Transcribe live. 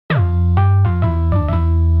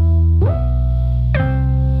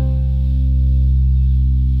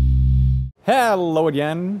Hello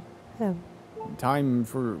again. Oh. Time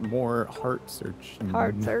for more heart searching.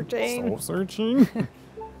 Heart searching. Soul searching.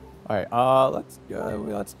 All right. Let's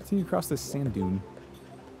continue across this sand dune.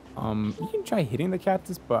 You can try hitting the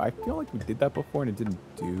cactus, but I feel like we did that before and it didn't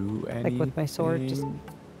do anything. Like with my sword, just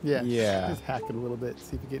Yeah. Yeah. Just hack it a little bit,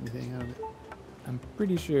 see if you get anything out of it. I'm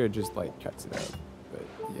pretty sure it just like cuts it out. But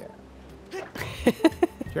yeah.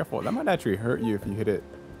 Careful. That might actually hurt you if you hit it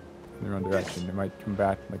in the wrong direction. It might come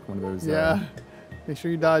back like one of those. Yeah. Make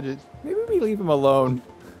sure you dodge it. Maybe we leave him alone.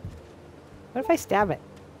 what if I stab it?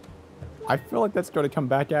 I feel like that's going to come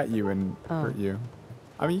back at you and Oh. hurt you.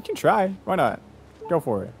 I mean, you can try. Why not? Go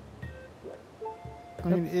for it. I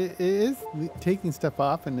mean, it is taking stuff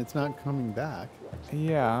off and it's not coming back.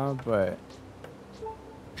 Yeah, but...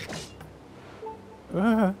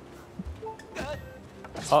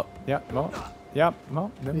 Oh, yeah, well,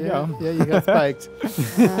 there we go. Yeah, you got spiked.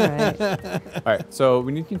 All right. All right, so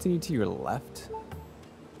we need to continue to your left.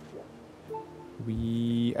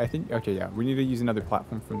 Okay, yeah, we need to use another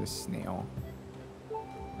platform from the snail.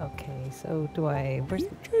 Okay, so do I? Where's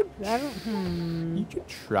You could, I don't. you could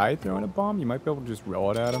try throwing a bomb. You might be able to just roll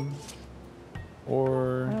it at him.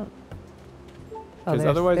 Or... I don't. Because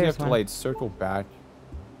otherwise you have to one. like circle back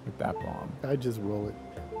with that bomb. I just roll it.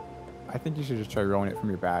 I think you should just try rolling it from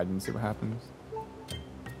your bag and see what happens.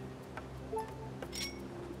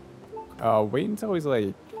 Wait until he's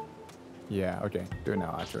like... Yeah, okay. Do it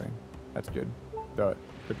now, actually. That's good. Do it.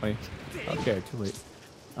 Quickly. Okay, too late.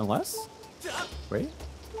 Unless... Wait,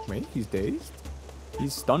 he's dazed?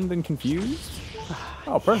 He's stunned and confused?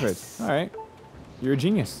 Oh, perfect. Alright. You're a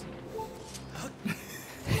genius.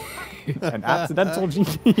 An accidental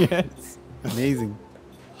genius. Amazing.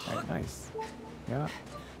 Alright, nice. Yeah.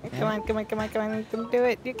 Come on, come do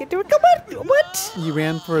it. You can do it. Come on. What? You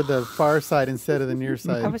ran for the far side instead of the near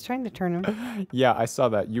side. I was trying to turn him. Yeah, I saw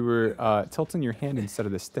that. You were tilting your hand instead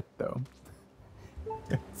of the stick, though.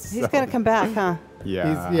 He's gonna come back, huh?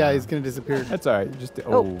 Yeah. He's gonna disappear. That's all right. Just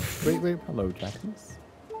Oh. Wait. Hello, Cactus.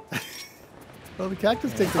 Oh, the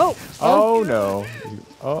cactus takes Oh. Oh no.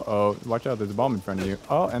 Uh-oh. Watch out, there's a bomb in front of you.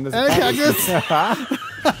 Oh, and there's a Cactus!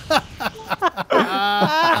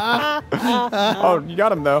 Oh, you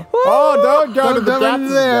got him though. Oh, don't go to the Don't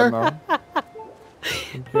cactus there. demo.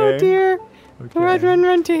 Oh dear. Okay.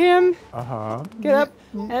 Run to him. Uh-huh. Get up.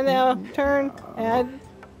 And now turn and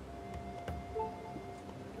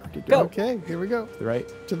Okay, Go. Okay, here we go. To the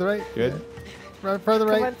right. To the right. Good. Yeah. Right, further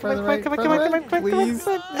right. Further right. come on, further right. Please.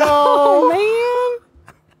 Oh man.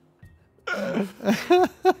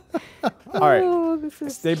 All right. Oh, this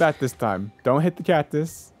is Stay back this time. Don't hit the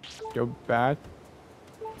cactus. Go back.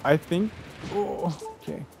 I think... Oh,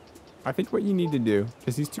 okay. I think what you need to do,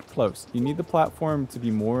 because he's too close, you need the platform to be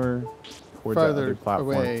more towards the Farther other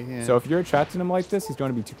platform. away, yeah. So if you're attracting him like this, he's going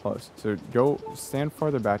to be too close. So go stand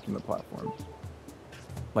farther back from the platform.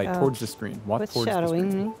 Like towards the screen. Walk what's towards the shadowing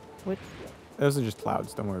screen. me? What? Those are just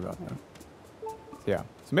clouds. Don't worry about them. Yeah.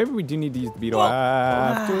 So maybe we do need to use the beetle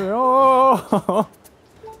after. Oh!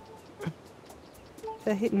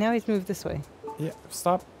 Now he's moved this way. Yeah.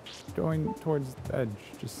 Stop going towards the edge.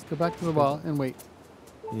 Just Go back to the wall and wait.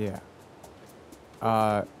 yeah.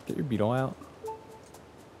 Get your beetle out.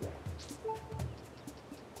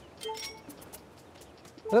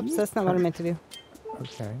 Whoops, that's not what I meant to do.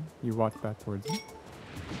 Okay. You walk back towards him.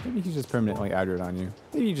 Maybe he's just permanently aggroed on you.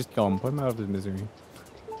 Maybe you just kill him. Put him out of his misery. Can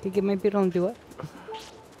you get my beetle and do it?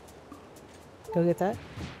 Go get that.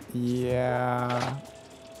 Yeah.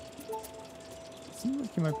 Seems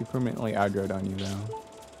like he might be permanently aggroed on you though.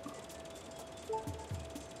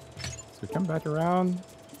 So come back around.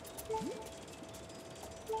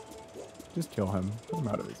 Just kill him. Put him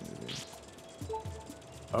out of his misery.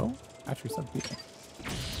 Oh, actually, stop beating.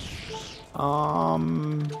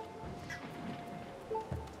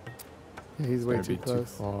 Yeah, he's way Gonna too be too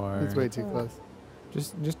close. far. He's way too close.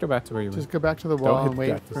 Just go back to where you were. Just go back to the Don't wall hit and the wait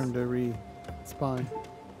cactus. for him to respawn.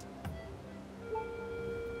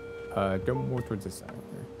 Go more towards the side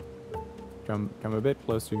here. Come a bit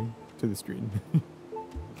closer to the screen.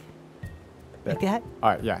 There. Like that? All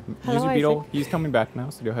right, yeah. Hello, Use your beetle. Isaac. He's coming back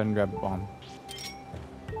now, so go ahead and grab the bomb.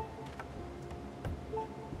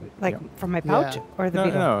 Like Yeah. from my pouch Yeah. or the No,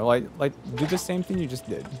 beetle? no, like do the same thing you just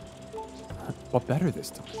did, but better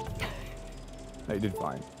this time. No, you did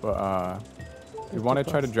fine, but you want to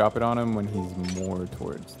try to drop it on him when he's more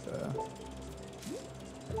towards the.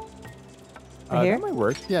 Right here? That might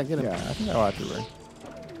work. Yeah, get him. Yeah, I think that'll have to work.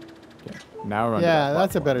 Okay, now run. to Yeah, that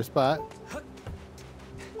that's a platform. better spot.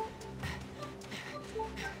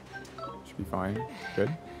 Should be fine. Good.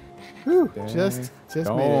 Whew, Dang. just made it.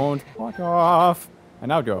 Don't walk off. And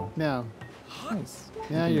now go. Now, Nice.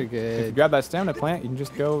 Yeah, you're If you good. grab that stamina plant, you can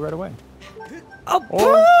just go right away. Oh,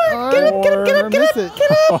 Get him, get him, get him, get him,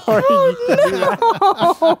 get him. Or you can do that.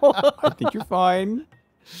 I think you're fine.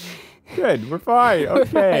 Good, we're fine.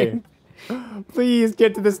 Okay. Please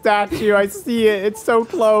get to the statue. I see it. It's so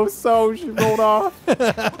close. So she rolled off.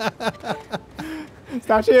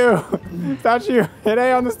 Statue. Statue. Hit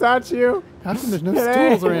A on the statue. How come there's no Hit A.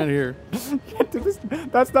 stools around here? Get to this.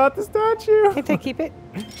 That's not the statue. Can't I keep it?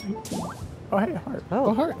 Oh, hey, heart. Oh,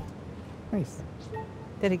 Oh, heart. Nice.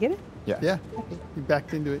 did I get it? Yeah. Yeah. You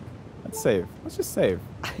backed into it. Let's save. Let's just save.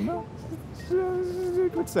 You know?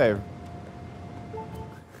 Let's save.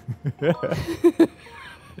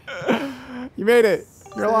 You made it.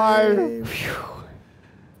 You're alive. Do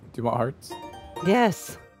you want hearts?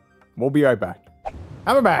 Yes. We'll be right back.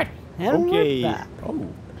 I'm back. And we're Okay. back. Oh,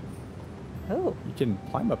 Oh. you can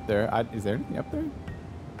climb up there. Is there anything up there?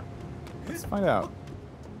 Let's find out.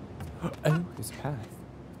 Oh, there's a path.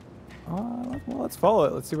 Well, let's follow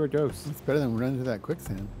it. Let's see where it goes. It's better than running to that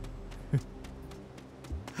quicksand.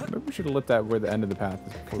 Maybe we should have looked at where the end of the path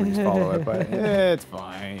is before we just follow it, but it's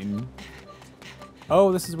fine.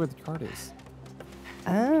 Oh, this is where the cart is.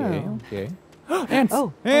 Okay, Oh. okay. Ants!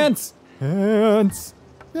 Oh, oh. Ants! Ants!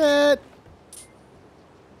 Shit!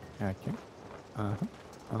 Okay.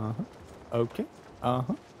 Okay.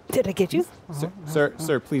 Did I get you?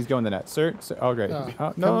 Sir, please go in the net. Sir. Oh, great.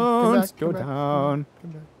 Oh, No, come back, go come back, down.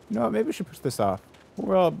 Come back. No, maybe we should push this off.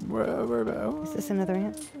 We're Is this another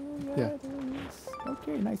ant? Yeah.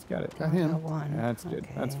 Okay, nice, got it. Got him. Oh, one. That's good,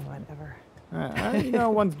 Okay, that's fine. whatever. You know,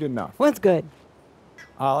 one's good enough. One's good.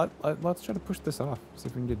 Let's try to push this off. See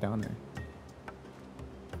if we can get down there.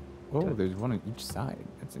 Oh, there's one on each side.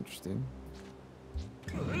 That's interesting.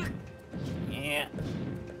 Yeah.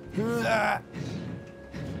 Get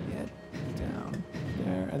down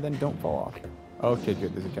there, and then don't fall off. Okay,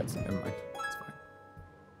 good. There's a cutscene. Never mind. It's fine.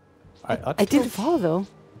 All right, I didn't fall though.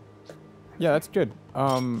 Yeah, that's good.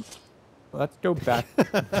 Let's go back.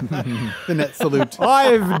 The net salute.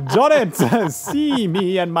 I've done it! See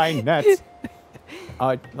me and my net.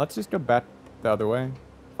 Let's just go back the other way.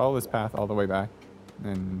 Follow this path all the way back,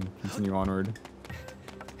 and continue onward.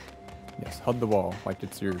 Yes, hug the wall like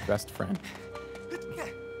it's your best friend.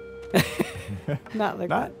 Not like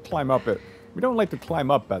Not climb up it. We don't like to climb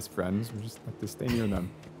up best friends. We just like to stay near them.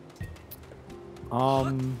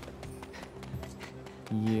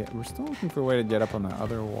 Yeah, we're still looking for a way to get up on the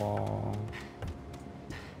other wall.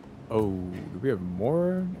 Oh, do we have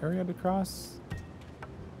more area to cross?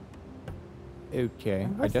 Okay,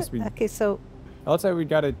 I guess we. Okay, so Looks like we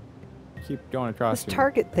gotta keep going across this here.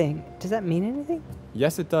 target thing, does that mean anything?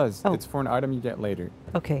 Yes, it does. Oh. It's for an item you get later.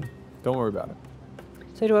 Okay. Don't worry about it.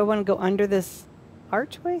 So do I want to go under this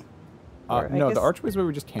archway? Or I No, guess- the archway is where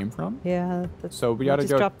we just came from. Yeah. That's, So we gotta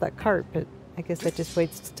just go. drop that cart, but I guess that just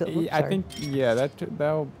waits till. Oops, I sorry. think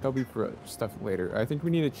that'll be for stuff later. I think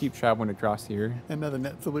we need to keep traveling across here. Another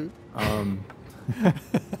net salute.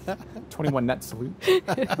 21 net salute.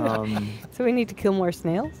 So we need to kill more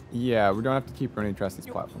snails? Yeah, we don't have to keep running across these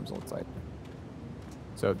platforms all the time.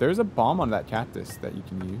 So there's a bomb on that cactus that you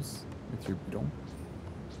can use with your beetle.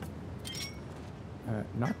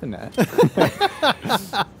 Not the net.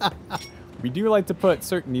 We do like to put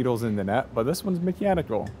certain needles in the net, but this one's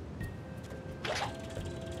mechanical.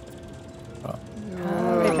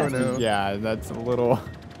 Oh, no. Yeah, that's a little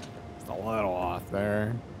off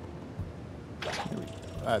there.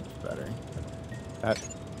 That's better. That's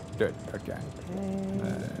good. Okay.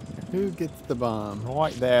 Who gets the bomb?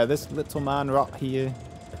 Right there, this little man right here.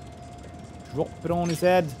 Drop it on his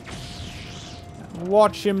head.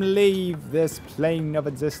 Watch him leave this plane of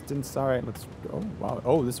existence. All right, let's. Oh wow!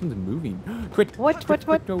 Oh, this one's moving. Quick! What? Go!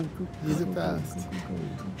 Use it fast.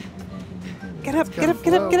 Get up, get up,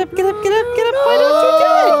 get up, get up, get up, get up, get up. Why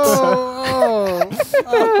don't you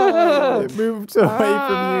do it? It moved away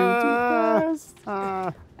from you too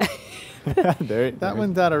fast. That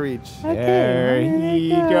one's out of reach. Okay, There he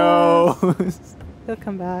he goes. He'll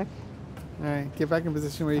come back. All right, get back in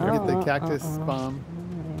position where you can get the cactus bomb.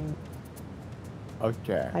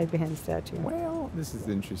 Okay. Hide behind the statue. Well, this is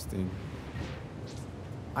interesting.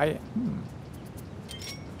 I mean,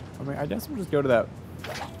 I guess we'll just go to that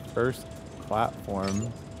first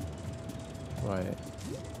platform. But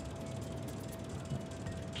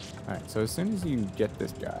alright, so as soon as you get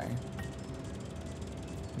this guy,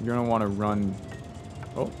 you're gonna want to run.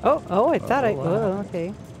 Oh, I thought I. wow. Oh,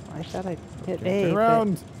 okay. I thought I hit okay, A. turn but-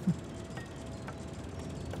 around.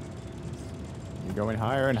 You're going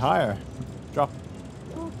higher and higher. Drop.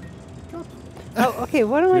 Oh, okay.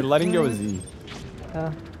 What am I? You're letting go of Z. I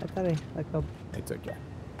thought I let go. It's okay.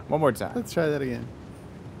 One more time. Let's try that again.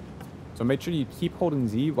 So make sure you keep holding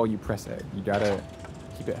Z while you press A. You gotta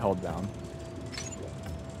keep it held down.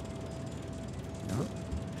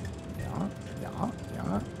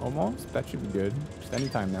 Yeah. Almost. That should be good. Just any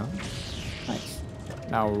time now. Nice.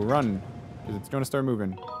 Now run, because it's gonna start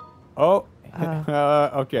moving. Oh.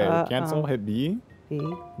 Okay. Cancel. Hit B. B.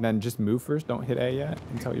 And then just move first. Don't hit A yet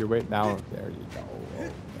until you're wait. Now there you go.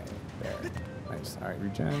 Okay. There. Nice. All right.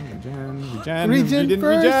 Regen. Regen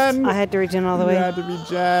first. Regen. I had to regen all the way. You had to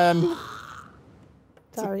regen.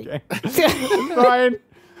 Sorry. Okay. It's fine.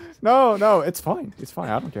 No, it's fine. It's fine.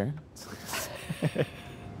 I don't care. It's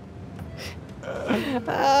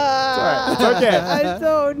alright. It's okay. I'm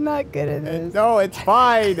so not good at this. No, it's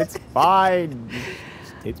fine. It's fine.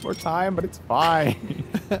 It takes more time, but it's fine.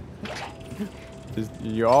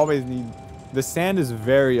 You always need... The sand is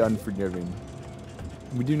very unforgiving.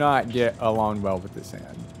 We do not get along well with the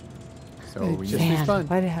sand. So we just need... be fun.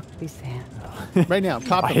 Why'd it have to be sand? Right now,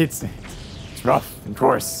 pop I it. hate sand. It's rough and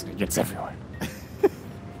coarse. It gets everywhere.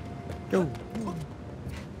 Go.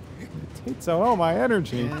 It takes all my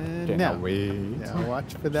energy. And Okay, now. now wait. Now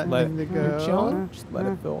watch for that Let thing to it go. chill. Just let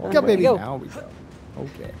it fill. Go, baby. Go. Now we go.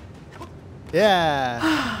 Okay.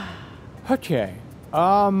 Yeah. Okay.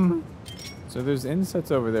 So there's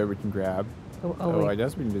insets over there we can grab. Oh, So I wait.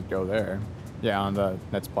 guess we can just go there. Yeah, on the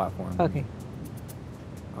next platform. Okay.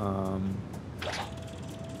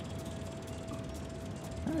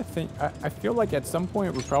 I feel like at some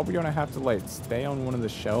point we're probably gonna have to like stay on one of the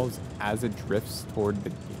shells as it drifts toward the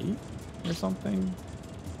gate or something.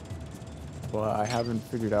 Well, I haven't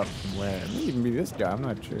figured out from where. It may even be this guy. I'm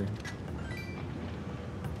not sure.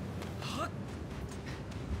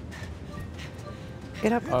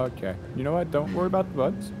 Get up. Okay. You know what? Don't worry about the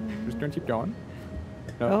bugs. Just gonna keep going.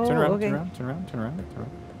 No, Oh, turn around, okay. turn around.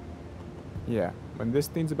 Yeah. When this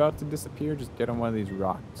thing's about to disappear, just get on one of these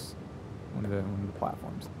rocks. One of the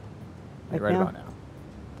platforms. Like Right now? about now.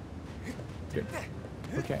 Good.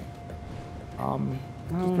 Okay. Oh,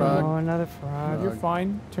 frog. no, another frog. You're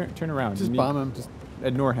fine. Turn around. Just You bomb him. Just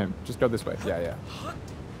ignore him. Just go this way. Yeah.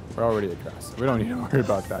 We're already across. We don't need to worry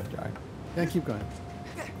about that guy. Yeah, keep going.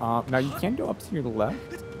 Now you can go up to your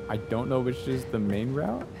left. I don't know which is the main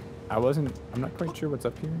route. I'm not quite sure what's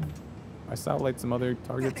up here. I saw like some other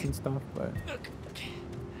targets and stuff, but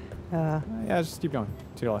yeah, just keep going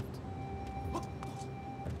to your left.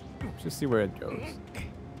 Just see where it goes.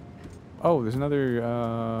 Oh, there's another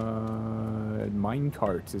mine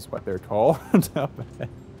carts is what they're called.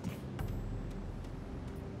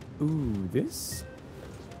 Ooh, this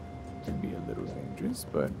could be a little dangerous,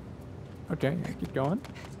 but okay, keep going.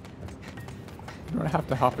 You don't have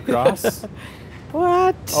to hop across.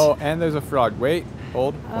 What? Oh, and there's a frog. Wait,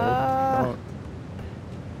 hold.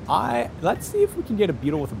 Let's see if we can get a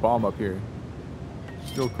beetle with a bomb up here.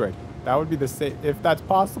 Just real quick. That would be the safe. If that's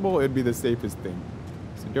possible, it'd be the safest thing.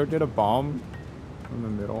 So go get a bomb from the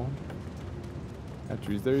middle.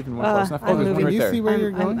 Actually, is there even one close enough? Oh, I'm there's one moving. right Can you there. see where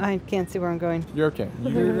you're going? I can't see where I'm going. You're okay.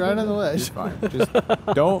 You're right on the You're ledge. fine. Just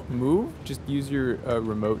don't move. Just use your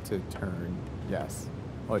remote to turn. Yes.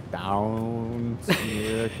 Look down.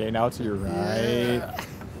 Here. Okay, now to your right.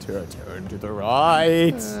 Turn to the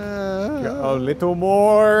right. A little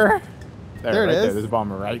more. There it right is. There. There's a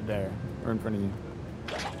bomb right there. Or in front of you.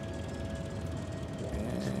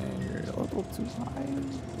 And you're a little too high.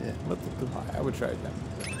 Yeah. A little too high. I would try again.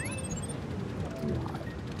 Too high.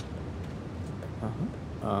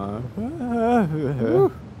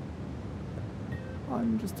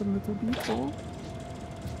 I'm just a little beetle.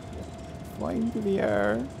 Flying through the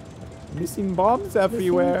air. Missing bombs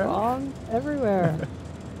everywhere. Bombs everywhere.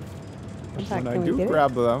 In fact, When I can we do get it?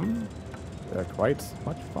 grab them, they're quite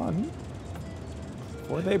much fun.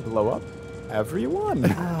 Before they blow up everyone.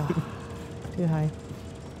 Oh, too high.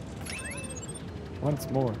 Once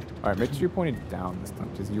more. Alright, make sure you're pointing down this time,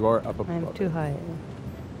 because you are up above. I'm too high.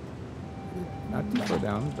 Not too far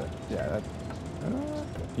down, but yeah, that.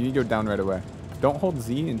 You need to go down right away. Don't hold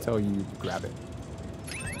Z until you grab it.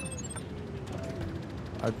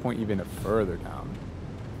 I'd point even further down.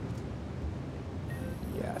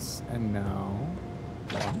 Yes, and now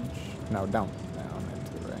launch. Now down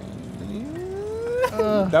into the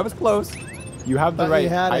right. That was close. You have the Thought right you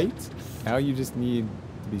had it. height. Now you just need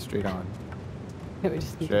to be straight on. We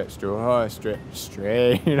just need Straight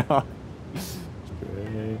on.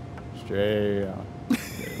 Straight on.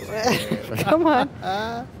 Come on.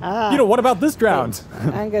 You know, what about this ground?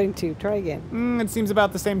 I'm going to try again. It seems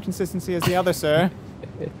about the same consistency as the other, sir.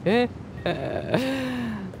 Okay.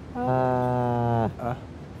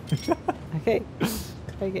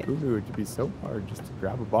 Try again. Who knew it could be so hard just to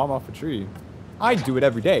grab a bomb off a tree? I do it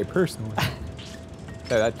every day, personally.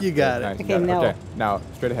 That's You got good. it. Nice, you Okay, got now- Okay, now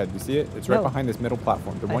straight ahead. You see it? It's right No. behind this middle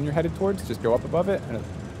platform. The one you're headed towards, just go up above it and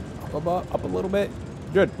up a little bit.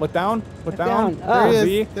 Good. Look down. Look down. down. Oh. There he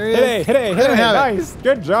See? is. There he Hit is. it. Hit it. I Hit don't it. have it. Nice.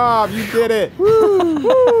 Good job. You did it.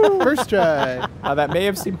 First try. That may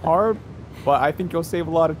have seemed hard, but I think you'll save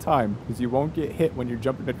a lot of time because you won't get hit when you're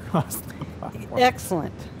jumping across the platform.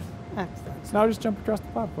 Excellent. Excellent. So now just jump across the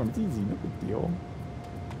platform. It's easy. No big deal.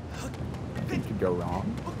 Nothing could go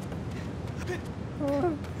wrong.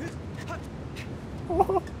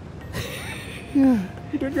 Yeah.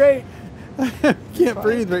 You're doing great. Can't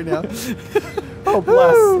breathe right now. Oh,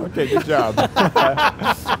 bless. Okay, good job.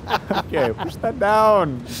 Okay, push that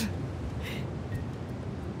down.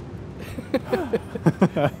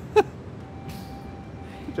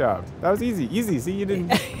 Good job. That was easy. Easy. See, you didn't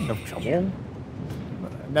have trouble.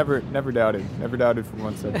 Never doubted. Never doubted for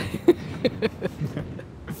 1 second.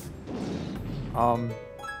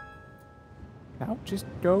 Now just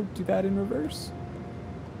go do that in reverse.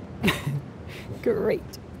 Great.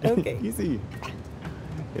 Okay. Easy.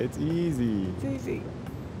 It's easy. It's easy.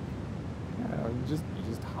 You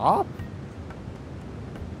just hop.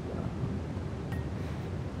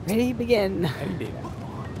 Ready, begin. Any day now.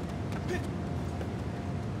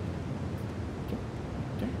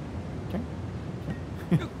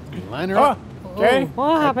 Okay. Line her up. Okay.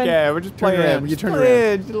 What happened? Okay, we're just Turn playing. around. You Just turn playing.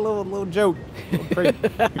 around. Just a little joke. Little prank.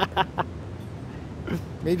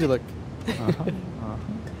 Made you look. Uh-huh. Uh-huh.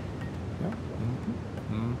 Yep.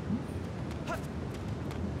 Mm-hmm. Okay.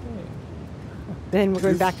 Then we're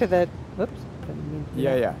going back to the. Whoops. Didn't mean to do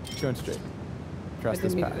Yeah, that. yeah. Just going straight. Trust I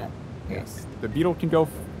this didn't mean to path. do that. Yes. The beetle can go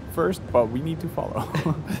first, but we need to follow.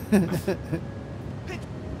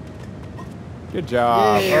 Good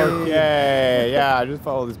job. Yay. Okay. Yeah, just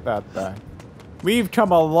follow this path back. We've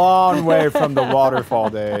come a long way from the waterfall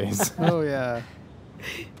days. Oh yeah.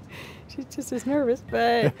 She's just as nervous,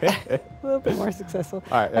 but a little bit more successful.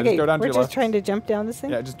 All right, yeah, just okay, go down to we're your just left. trying to jump down this thing?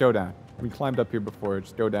 Yeah, just go down. We climbed up here before.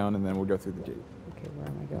 Just go down, and then we'll go through the gate. Okay, where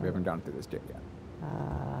am I We going? haven't gone through this gate yet.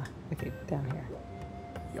 Okay, down here.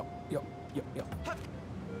 Yup.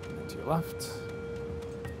 And then to your left.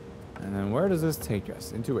 And then where does this take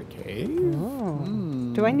us? Into a cave? Oh.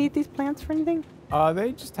 Do I need these plants for anything?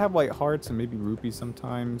 They just have like hearts and maybe rupees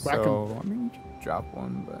sometimes. Whack 'em. So, I mean, you can drop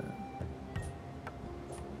one, but.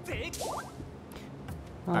 Oh.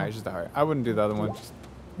 Alright, just a heart. I wouldn't do the other one.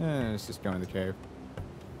 It's just going in the cave.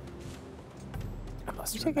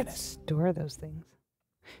 Unless Wish you're I a could menace. store those things.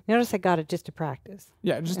 Notice I got it just to practice.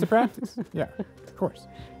 Yeah, just to practice. Yeah, of course.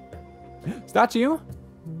 Statue.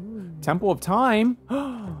 Temple of Time.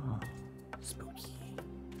 Spooky.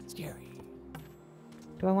 Scary.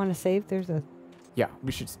 Do I want to save? There's a. Yeah,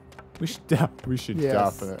 we should Yes.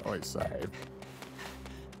 definitely save.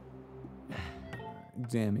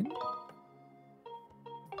 Examine.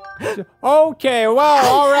 Okay, well,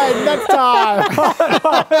 all right, next time.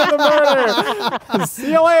 The murder.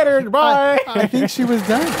 See you later. Bye. I think she was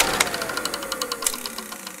done.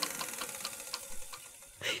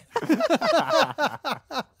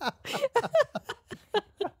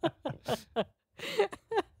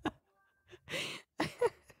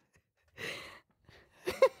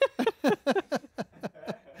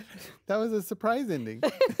 That was a surprise ending.